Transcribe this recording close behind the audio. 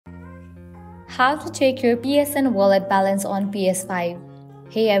How to check your PSN wallet balance on PS5.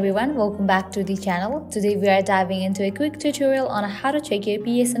 Hey everyone, welcome back to the channel. Today we are diving into a quick tutorial on how to check your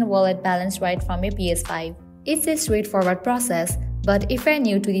PSN wallet balance right from your PS5. It's a straightforward process, but if you're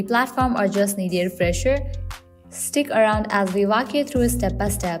new to the platform or just need a refresher, stick around as we walk you through step by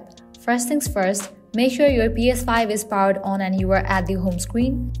step. First things first, make sure your PS5 is powered on and you are at the home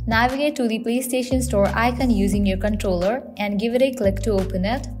screen. Navigate to the PlayStation Store icon using your controller and give it a click to open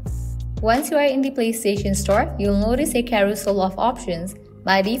it. Once you are in the PlayStation Store, you'll notice a carousel of options.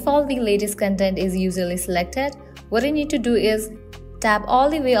 By default, the latest content is usually selected. What you need to do is tap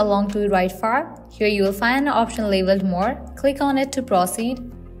all the way along to the right far. Here you will find an option labeled More. Click on it to proceed.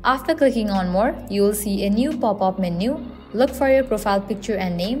 After clicking on More, you will see a new pop-up menu. Look for your profile picture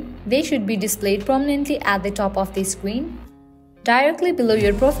and name. They should be displayed prominently at the top of the screen. Directly below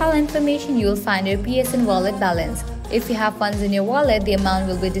your profile information, you will find your PSN wallet balance. If you have funds in your wallet, the amount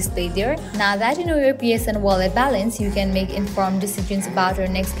will be displayed there. Now that you know your PSN wallet balance, you can make informed decisions about your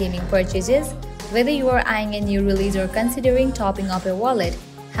next gaming purchases. Whether you are eyeing a new release or considering topping up your wallet,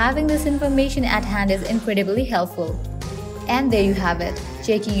 having this information at hand is incredibly helpful. And there you have it.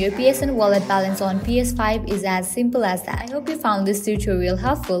 Checking your PSN wallet balance on PS5 is as simple as that. I hope you found this tutorial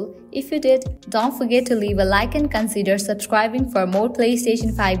helpful. If you did, don't forget to leave a like and consider subscribing for more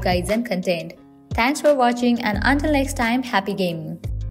PlayStation 5 guides and content. Thanks for watching, and until next time, happy gaming!